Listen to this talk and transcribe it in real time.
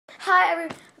Hi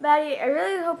everybody, I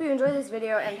really hope you enjoyed this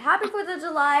video and happy 4th of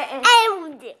July. And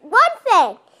one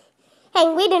thing,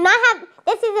 hey, we do not have,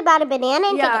 this is about a banana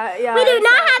and chicken. Yeah, we do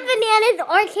not have bananas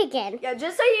or chicken. Yeah,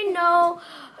 just so you know,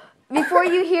 before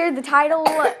you hear the title,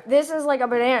 this is like a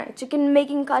banana chicken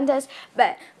making contest,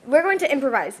 but we're going to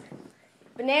improvise.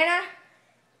 Banana,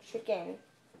 chicken.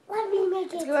 Let me make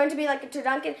it. It's going to be like a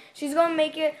turducken. She's going to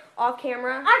make it off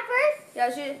camera. Our first?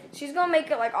 Yeah, she's going to make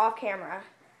it like off camera.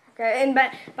 Okay, and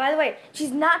by the way,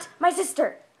 she's not my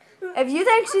sister. If you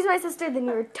think she's my sister, then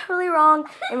you're totally wrong,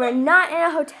 and we're not in a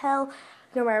hotel,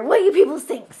 no matter what you people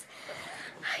think.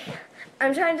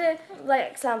 I'm trying to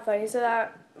like sound funny so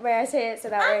that when I say it, so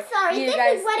that way. I'm sorry, you this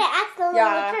guys, is what it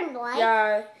accidentally turned like.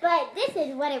 Yeah. But this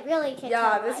is what it really turned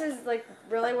Yeah, out this is like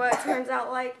really what it turns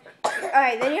out like.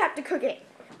 Alright, then you have to cook it.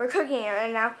 We're cooking it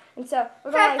right now, and so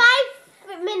we're going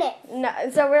for 5 minutes. No,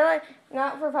 so we're like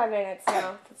not for 5 minutes.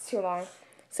 No, it's too long.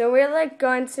 So we're like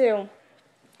going to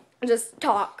just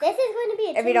talk. This is going to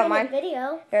be a 2-minute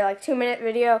video. They're like 2-minute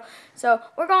video. So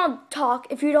we're going to talk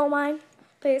if you don't mind.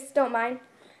 Please don't mind.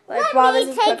 Like while this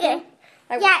is cooking.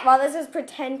 Like while this is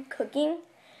pretend cooking.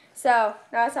 So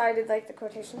notice how I did like the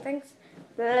quotation things.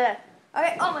 Blah.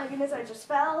 Okay, oh my goodness, I just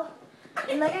fell.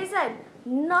 And like I said,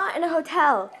 not in a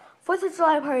hotel. 4th of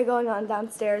July party going on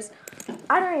downstairs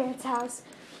at our aunt's house.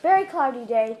 Very cloudy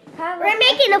day. We're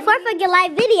making a 4th of July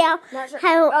video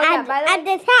at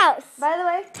this house. By the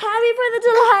way, happy 4th of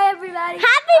July, everybody.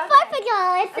 Happy 4th of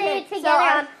July. Let's say it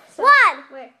together. So,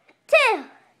 1,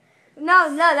 2.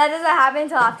 No, that doesn't happen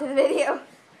until after the video.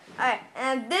 Alright,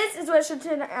 and this is what it should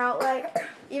turn out like.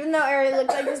 Even though it already looked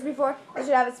like this before, it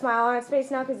should have a smile on its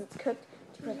face now because it's cooked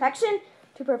to perfection.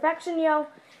 To perfection, yo.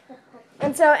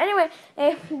 And so, anyway,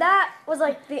 that was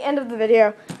like the end of the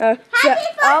video. Happy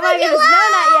 4th oh my of goodness,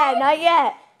 July! no, not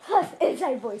yet. Plus,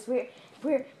 inside voice.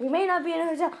 We may not be in a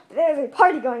hotel, but there's a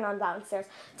party going on downstairs.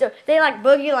 So they like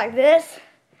boogie like this.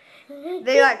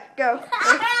 They like go.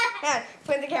 Yeah,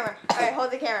 point the camera. All right,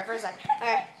 hold the camera for a sec. All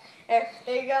right, there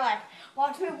you go. Like,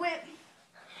 watch me whip.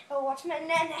 Oh, watch my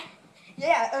nana.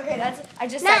 Yeah, okay, I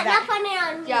just said that. Now put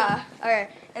it on me. Yeah, okay,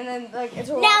 and then like it's.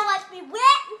 Now watch me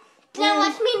whip. Now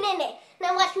watch me nene.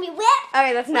 Now watch me whip.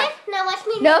 Okay, that's enough. Now watch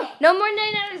me No, nene. no more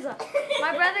nanas.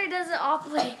 My brother does it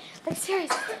awfully. Like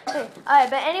seriously. Okay. Alright,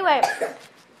 but anyway,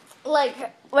 like,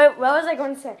 what was I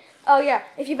going to say? Oh yeah,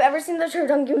 if you've ever seen the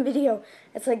turducken video,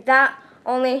 it's like that,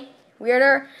 only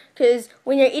weirder. Because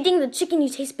when you're eating the chicken, you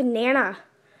taste banana.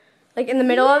 Like in the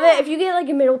middle of it, if you get like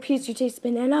a middle piece, you taste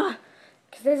banana.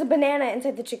 Because there's a banana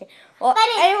inside the chicken. Well, but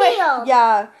it's anyway, peeled.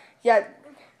 Yeah.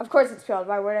 Of course it's peeled.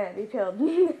 Why wouldn't it be peeled?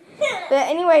 But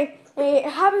anyway,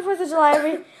 happy 4th of July,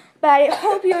 everybody. I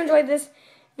hope you enjoyed this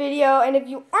video. And if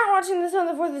you aren't watching this on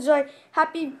the 4th of July,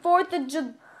 happy 4th of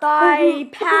July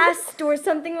past or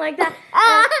something like that.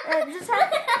 Just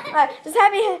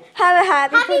have a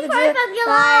happy 4th of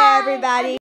July, everybody.